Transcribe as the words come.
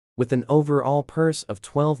with an overall purse of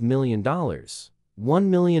 $12 million, $1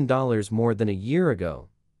 million more than a year ago.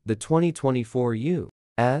 The 2024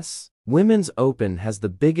 U.S. Women's Open has the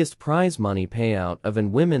biggest prize money payout of a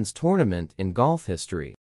women's tournament in golf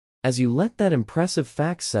history. As you let that impressive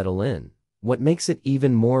fact settle in, what makes it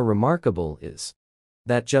even more remarkable is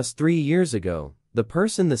that just 3 years ago, the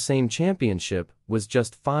purse in the same championship was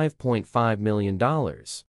just $5.5 million.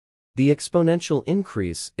 The exponential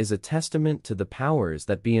increase is a testament to the powers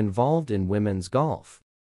that be involved in women's golf,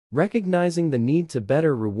 recognizing the need to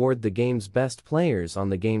better reward the game's best players on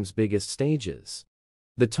the game's biggest stages.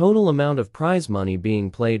 The total amount of prize money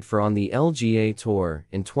being played for on the LGA Tour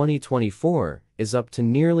in 2024 is up to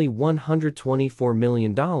nearly $124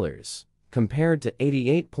 million, compared to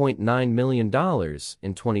 $88.9 million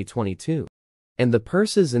in 2022. And the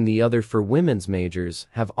purses in the other four women's majors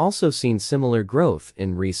have also seen similar growth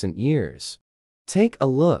in recent years. Take a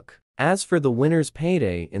look. As for the winner's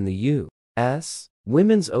payday in the U.S.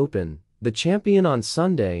 Women's Open, the champion on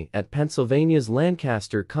Sunday at Pennsylvania's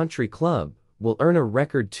Lancaster Country Club will earn a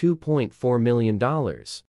record $2.4 million.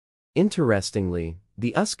 Interestingly,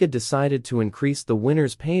 the USCA decided to increase the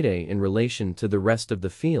winner's payday in relation to the rest of the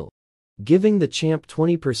field, giving the champ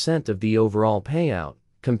 20% of the overall payout,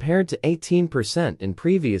 compared to 18% in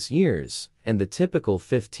previous years, and the typical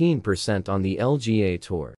 15% on the LGA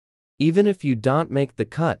Tour. Even if you don't make the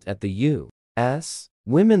cut at the U.S.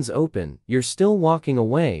 Women's Open, you're still walking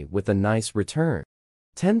away with a nice return.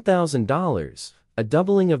 $10,000, a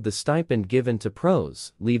doubling of the stipend given to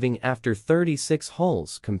pros, leaving after 36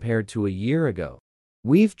 holes compared to a year ago.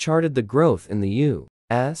 We've charted the growth in the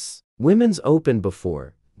U.S. Women's Open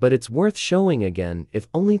before, but it's worth showing again, if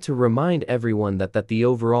only to remind everyone that the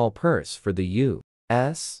overall purse for the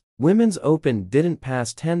U.S. Women's Open didn't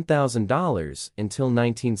pass $10,000 until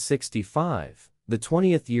 1965, the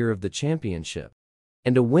 20th year of the championship.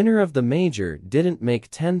 And a winner of the major didn't make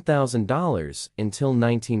 $10,000 until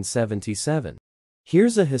 1977.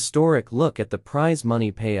 Here's a historic look at the prize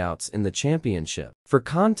money payouts in the championship. For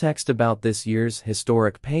context about this year's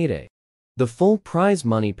historic payday, the full prize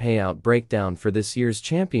money payout breakdown for this year's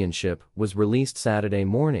championship was released Saturday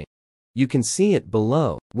morning. You can see it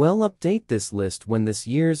below. We'll update this list when this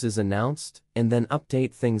year's is announced, and then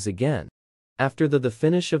update things again after the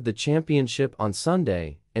finish of the championship on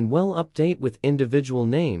Sunday, and we'll update with individual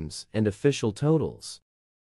names and official totals.